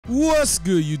What's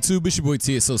good, YouTube? It's your boy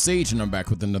TSO Sage, and I'm back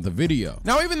with another video.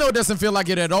 Now, even though it doesn't feel like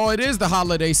it at all, it is the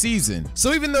holiday season.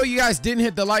 So even though you guys didn't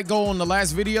hit the like goal on the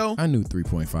last video, I knew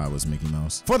 3.5 was Mickey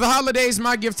Mouse. For the holidays,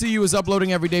 my gift to you is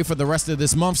uploading every day for the rest of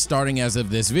this month, starting as of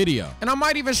this video. And I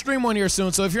might even stream one here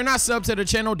soon, so if you're not subbed to the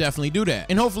channel, definitely do that.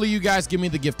 And hopefully you guys give me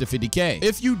the gift of 50K.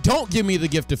 If you don't give me the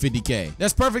gift of 50K,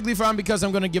 that's perfectly fine because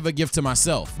I'm gonna give a gift to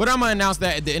myself. But I'm gonna announce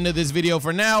that at the end of this video.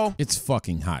 For now, it's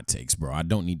fucking hot takes, bro. I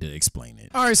don't need to explain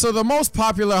it. All right, so the most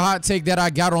popular hot take that I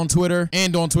got on Twitter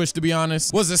and on Twitch, to be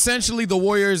honest, was essentially the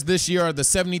Warriors this year are the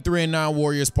 73-9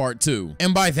 Warriors Part 2.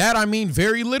 And by that, I mean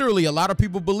very literally, a lot of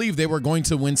people believe they were going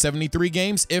to win 73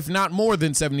 games, if not more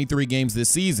than 73 games this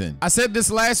season. I said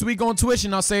this last week on Twitch,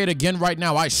 and I'll say it again right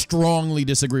now. I strongly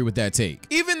disagree with that take.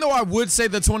 Even though I would say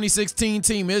the 2016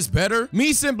 team is better,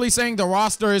 me simply saying the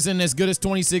roster isn't as good as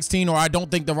 2016, or I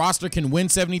don't think the roster can win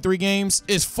 73 games,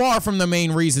 is far from the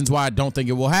main reasons why I don't think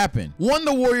it will happen. One,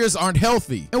 the Warriors aren't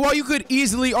healthy. And while you could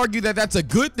easily argue that that's a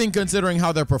good thing considering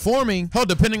how they're performing, hell,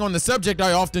 depending on the subject,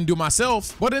 I often do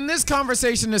myself, but in this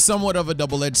conversation is somewhat of a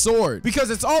double-edged sword because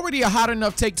it's already a hot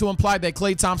enough take to imply that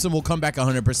Klay Thompson will come back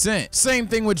 100%. Same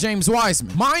thing with James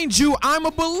Wiseman. Mind you, I'm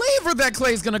a believer that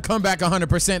Klay's gonna come back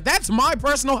 100%. That's my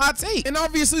personal hot take. And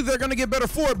obviously they're gonna get better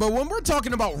for it, but when we're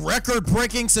talking about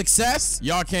record-breaking success,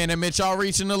 y'all can't admit y'all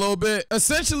reaching a little bit.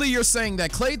 Essentially, you're saying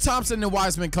that Klay Thompson and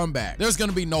Wiseman come back. There's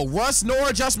gonna be no rust nor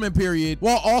adjustment period,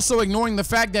 while also ignoring the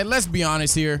fact that, let's be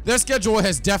honest here, their schedule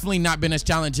has definitely not been as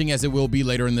challenging as it will be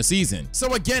later in the season.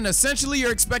 So again, essentially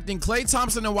you're expecting Klay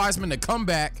Thompson and Wiseman to come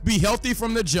back, be healthy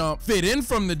from the jump, fit in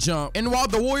from the jump, and while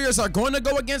the Warriors are going to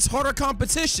go against harder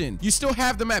competition, you still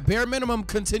have them at bare minimum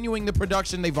continuing the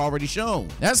production they've already shown.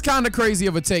 That's kind of crazy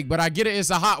of a take, but I get it, it's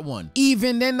a hot one.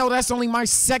 Even then though, that's only my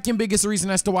second biggest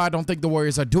reason as to why I don't think the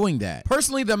Warriors are doing that.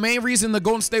 Personally, the main reason the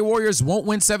Golden State Warriors won't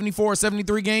win 74 or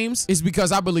 73 games is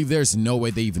because I believe there's no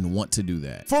way they even want to do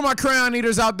that. For my crayon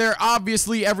eaters out there,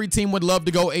 obviously every team would love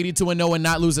to go 82-0 and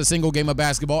not lose a single game of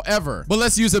basketball ever. But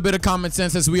let's use a bit of common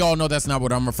sense, as we all know that's not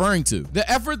what I'm referring to. The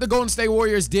effort the Golden State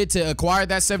Warriors did to acquire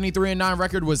that 73-9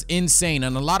 record was insane,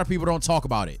 and a lot of people don't talk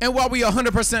about it. And while we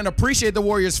 100% appreciate the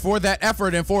Warriors for that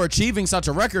effort and for achieving such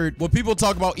a record, what people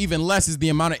talk about even less is the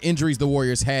amount of injuries the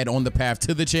Warriors had on the path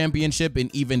to the championship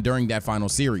and even during that final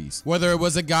series. Whether it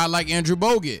was a guy like Andrew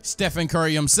Bogut, Stephen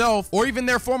Curry himself, or even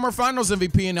their former finals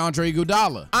MVP in Andre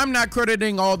Iguodala. I'm not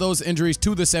crediting all those injuries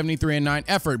to the 73-9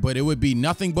 effort, but it would be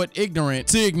nothing but ignorant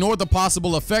to ignore the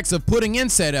possible effects of putting in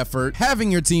said effort,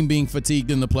 having your team being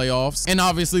fatigued in the playoffs, and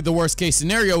obviously the worst case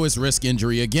scenario is risk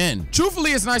injury again.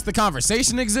 Truthfully, it's nice the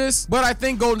conversation exists, but I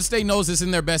think Golden State knows it's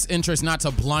in their best interest not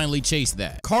to blindly chase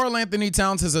that. Karl Anthony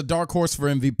Towns is a dark horse for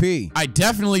MVP. I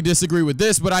definitely disagree with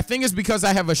this, but I think it's because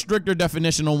I have a stricter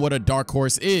definition on what a dark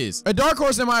horse is. A dark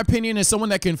horse, in my opinion, is someone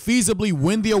that can feasibly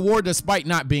win the award despite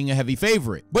not being a heavy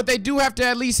favorite. But they do have to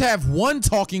at least have one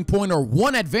talking point or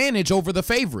one advantage over the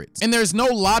favorites. And there's no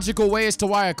logical way as to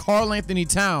why a Karl Anthony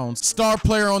Towns, star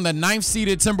player on the 9th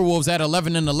seeded Timberwolves at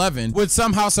 11-11, would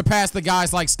somehow surpass the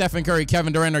guys like Stephen Curry,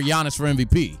 Kevin Durant, or Giannis for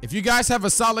MVP. If you guys have a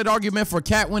solid argument for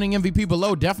Cat winning MVP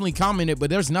below, definitely comment it, but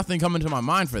there's nothing coming to my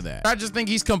mind for that. I just think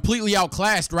he's completely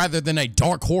outclassed rather than a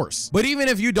dark horse. But even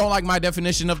if you don't like my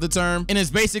definition of the term, and it's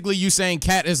basically you saying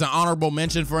Cat is an honorable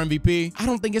mention for MVP, I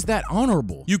don't think it's that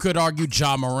honorable. You could argue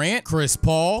Ja Morant, Chris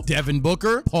Paul, Devin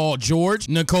Booker, Paul George,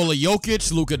 Nikola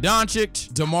Jokic, Luka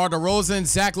Doncic, DeMar DeRozan,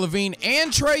 Zach LaVine,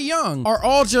 and Trae Young are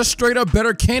all just straight up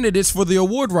better candidates for the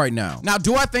award right now. Now,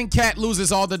 do I think Cat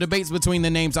loses all the debates between the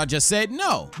names I just said?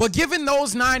 No. But given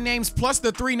those 9 names plus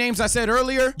the 3 names I said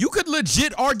earlier, you could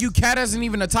legit argue Cat isn't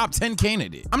even a top 10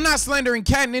 candidate. I'm not slandering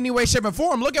Cat in any way, shape, or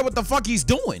form. Look at what the fuck he's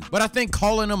doing. But I think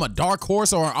calling him a dark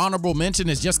horse or an honorable mention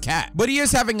is just Cat. But he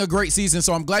is having a great season,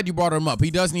 so I'm glad you brought him up.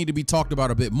 He does need to be talked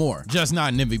about a bit more, just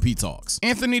not in MVP talks.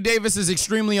 Anthony Davis is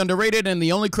extremely underrated, and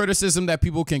the only criticism that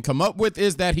people can come up with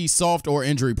is that he's soft or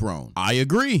injury prone. I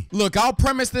agree. Look, I'll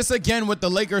premise this again with the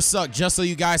Lakers suck, just so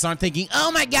you guys aren't thinking,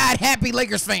 oh my god, happy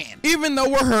Lakers fan. Even though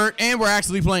we're hurt and we're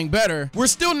actually playing better, we're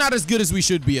still not as good as we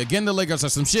should be. Again, the Lakers are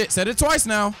some shit. Said it twice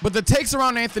now. But the takes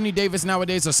around Anthony Davis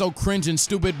nowadays are so cringe and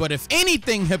stupid, but if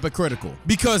anything, hypocritical.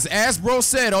 Because as bro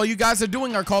said, all you guys are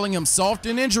doing are calling him soft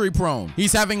and injury prone.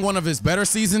 He's having one of his better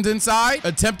seasons inside,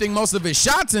 attempting most of his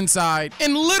shots inside,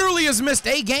 and literally has missed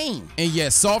a game. And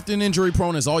yes, soft and injury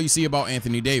prone is all you see about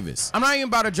Anthony Davis. I'm not even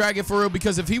about to drag it for real,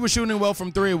 because if he was shooting well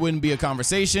from 3, it wouldn't be a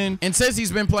conversation. And since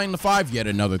he's been playing the 5, yet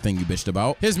another thing you bitched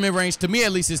about, his mid-range, to me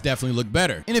at least, has definitely looked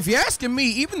better. And if you're asking me,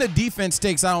 even the defense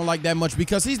takes I don't like that much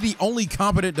because he's the only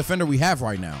competent defender we have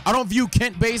right now. I don't view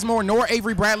Kent Bazemore nor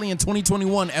Avery Bradley in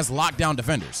 2021 as lockdown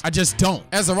defenders. I just don't.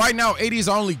 As of right now, AD is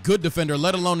our only good defender,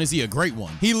 let alone is he a great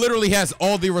one. He literally has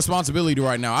all the responsibility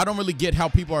right now. I don't really get how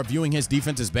people are viewing his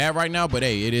defense as bad right now, but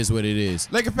hey, it is what it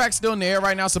is. Laker pack's still in the air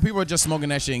right now, so people are just smoking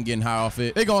that shit and getting high off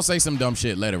it. They gonna say some dumb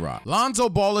shit, let it rock. Lonzo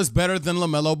Ball is better than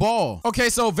LaMelo Ball. Okay,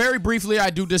 so very briefly, I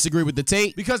do disagree with the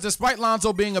take, because despite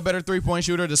Lonzo being a better three-point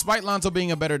shooter, despite Lonzo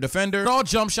being a better defender, all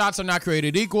jump shots are not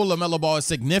created equal. LaMelo Ball is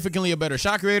significantly a better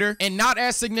shot creator, and not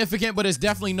as significant, but it's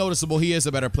definitely noticeable he is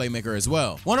a better playmaker as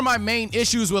well. One of my main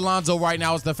issues with Lonzo right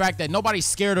now is the fact that nobody's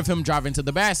scared of him driving to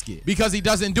the basket, because he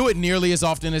doesn't do it nearly as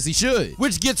often as he should,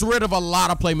 which gets rid of a lot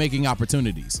of playmaking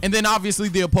opportunities. And then obviously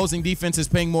the opposing defense is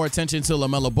paying more attention to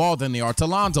LaMelo Ball than they are to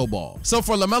Lonzo Ball. So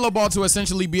for LaMelo Ball to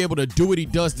essentially be able to do what he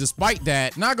does despite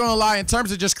that, not gonna lie, in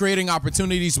terms of just creating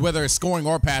opportunities, whether it's scoring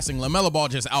or passing, LaMelo Ball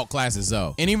just outclasses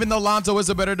Zoe. And even though Lonzo is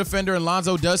a better defender and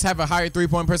Lonzo does have a higher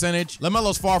three-point percentage,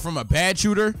 LaMelo's far from a bad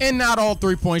shooter, and not all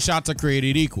three-point shots are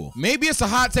created equal. Maybe it's a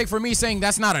hot take for me saying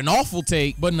that's not an awful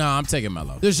take, but nah, I'm taking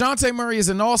Melo. DeJounte Murray is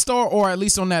an all-star, or at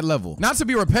least on that level. Not to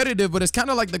be repetitive, but it's kind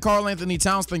of like the Karl Anthony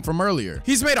Towns thing from earlier.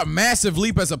 He's made a massive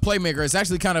leap as a playmaker. It's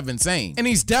actually kind of insane. And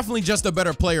he's definitely just a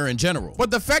better player in general.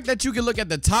 But the fact that you can look at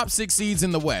the top 6 seeds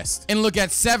in the West and look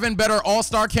at 7 better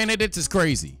all-star candidates is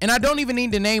crazy. And I don't even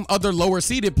need to name other lower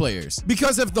seeded players,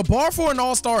 because if the bar for an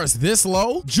all-star is this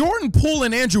low, Jordan Poole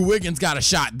and Andrew Wiggins got a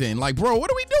shot then. Like, bro,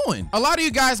 what are we doing? A lot of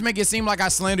you guys make it seem like I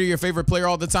slander your favorite player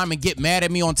all the time and get mad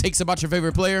at me on takes about your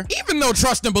favorite player. Even though,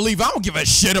 trust and believe, I don't give a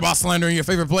shit about slandering your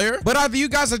favorite player. But either you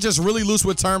guys are just really loose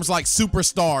with terms like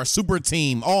superstar, super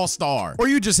team, all-star, or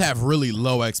you just have really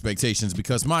low expectations,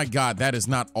 because my God, that is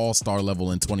not all-star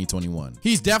level in 2021.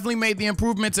 He's definitely made the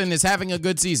improvements and is having a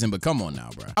good season, but come on now,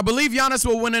 bro. I believe Giannis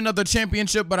will win another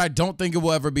championship, but I don't think it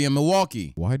will ever be in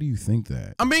Milwaukee. Why do you think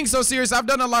that? I'm being so serious. I've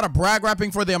done a lot of brag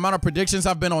rapping for the amount of predictions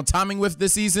I've been on timing with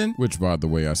this season, which, by the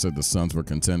way, I said the Suns were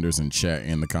contenders, and chat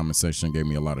in the comment section gave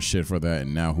me a lot of shit for that,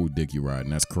 and now who dick you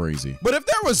riding? That's crazy. But if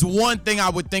there was one thing I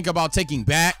would think about taking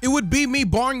back, it would be me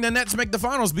barring the Nets make the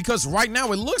finals, because right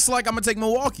now it looks like I'm gonna take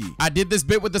Milwaukee. I did this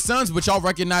bit with the Suns, but y'all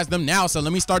recognize them now, so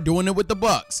let me start doing it with the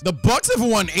Bucks. The Bucks have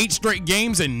won 8 straight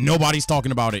games and nobody's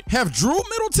talking about it. Have Drew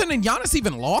Middleton and Giannis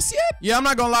even lost yet? Yeah, I'm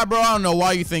not gonna lie, bro, I don't know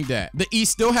why you think that. The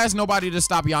East still has nobody to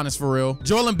stop Giannis for real.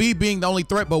 Joel Embiid being the only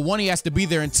threat, but 1, he has to be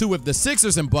there, and 2, if the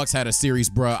Sixers and Bucks had a series,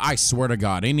 bruh, I swear to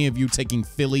God, any of you taking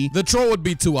Philly, the troll would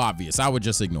be too obvious. I would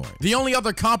just ignore it. The only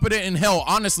other competent, and hell,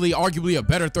 honestly, arguably a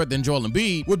better threat than Joel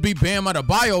Embiid would be Bam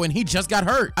Adebayo, and he just got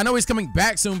hurt. I know he's coming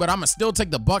back soon, but I'ma still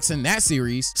take the Bucks in that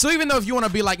series. So even though if you want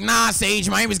to be like, nah, Sage,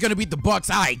 Miami's gonna beat the Bucks,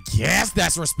 I guess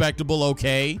that's respectable,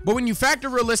 okay? But when you factor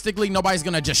realistically, nobody's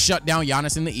gonna just shut down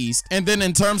Giannis in the East. And then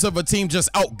in terms of a team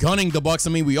just outgunning the Bucks, I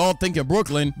mean, we all think in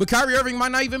Brooklyn, but Kyrie Irving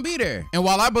might not even be there. And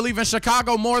while I believe in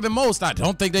Chicago more than most, I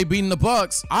don't think they beating the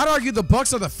Bucks. I'd argue the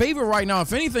Bucks are the favorite right now,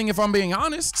 if anything, if I'm being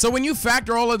honest. So when you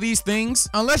factor all of these things,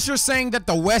 unless you're saying that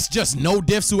the West just no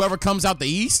diffs whoever comes out the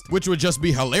East, which would just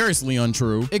be hilariously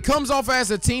untrue, it comes off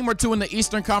as a team or two in the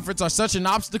Eastern Conference are such an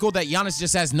obstacle that Giannis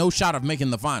just has no shot of making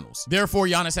the finals. Therefore,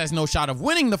 Giannis has no shot of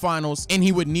winning the finals, and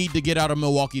he would need to get out of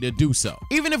Milwaukee to do so.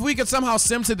 Even if we could somehow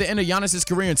sim to the end of Giannis's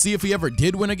career and see if he ever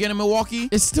did win again in Milwaukee,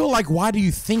 it's still like, why do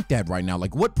you think that right now?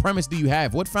 Like, what premise do you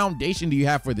have? What foundation do you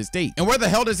have for this take? And where the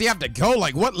hell does he have to go?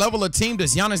 Like, what level of team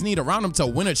does Giannis need around him to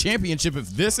win a championship if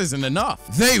this isn't enough?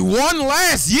 They won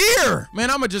last year! Man,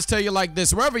 I'm gonna just tell you like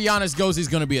this, wherever Giannis goes, he's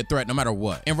gonna be a threat no matter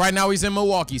what. And right now he's in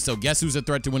Milwaukee, so guess who's a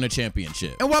threat to win a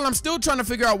championship? And while I'm still trying to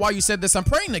figure out why you said this, I'm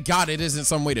praying to God it isn't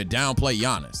some way to downplay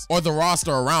Giannis or the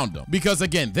roster around him. Because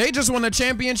again, they just won a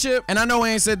championship, and I know I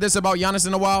ain't said this about Giannis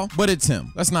in a while, but it's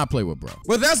him. Let's not play with bro.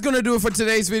 Well, that's gonna do it for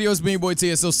today's video. It's me, your boy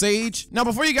TSO Sage. Now,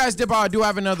 before you guys dip out, I do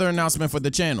have another announcement for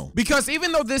the channel. Because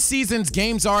even though this season's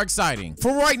games are exciting,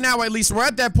 for right now at least, we're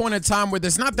at that point in time where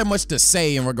there's not that much to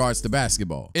say in regards to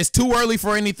basketball. It's too early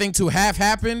for anything to have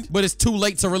happened, but it's too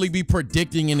late to really be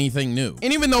predicting anything new.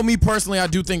 And even though me personally, I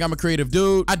do think I'm a creative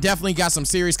dude, I definitely got some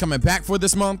series coming back for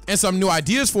this month and some new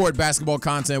ideas for it basketball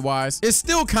content wise. It's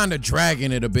still kind of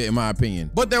dragging it a bit in my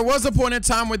opinion. But there was a point in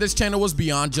time where this channel was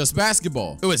beyond just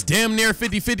basketball. It was damn near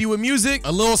 50-50 with music,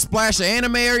 a little splash of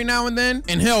anime every now and then,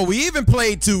 and hell, we even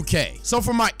played 2K. So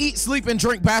for my eat, sleep, and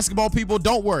drink basketball people,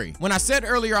 don't worry. When I said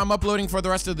earlier I'm uploading for the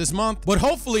rest of this month, but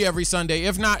hopefully every Sunday,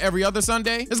 if not every other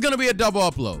Sunday, it's gonna be a double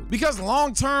upload. Because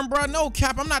long term, bro, no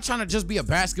cap, I'm not trying to just be a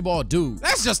basketball dude.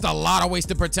 That's just a lot of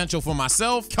wasted potential for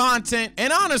myself, content,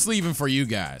 and honestly even for you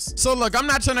guys. So look, I'm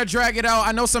not trying to drag it out.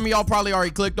 I know some of y'all probably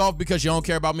already clicked off because you don't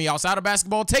care about me outside of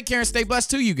basketball. Take care and stay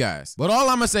blessed to you guys. But all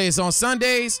I'm gonna say is on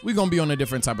Sundays, we're gonna be on a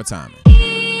different type of timing.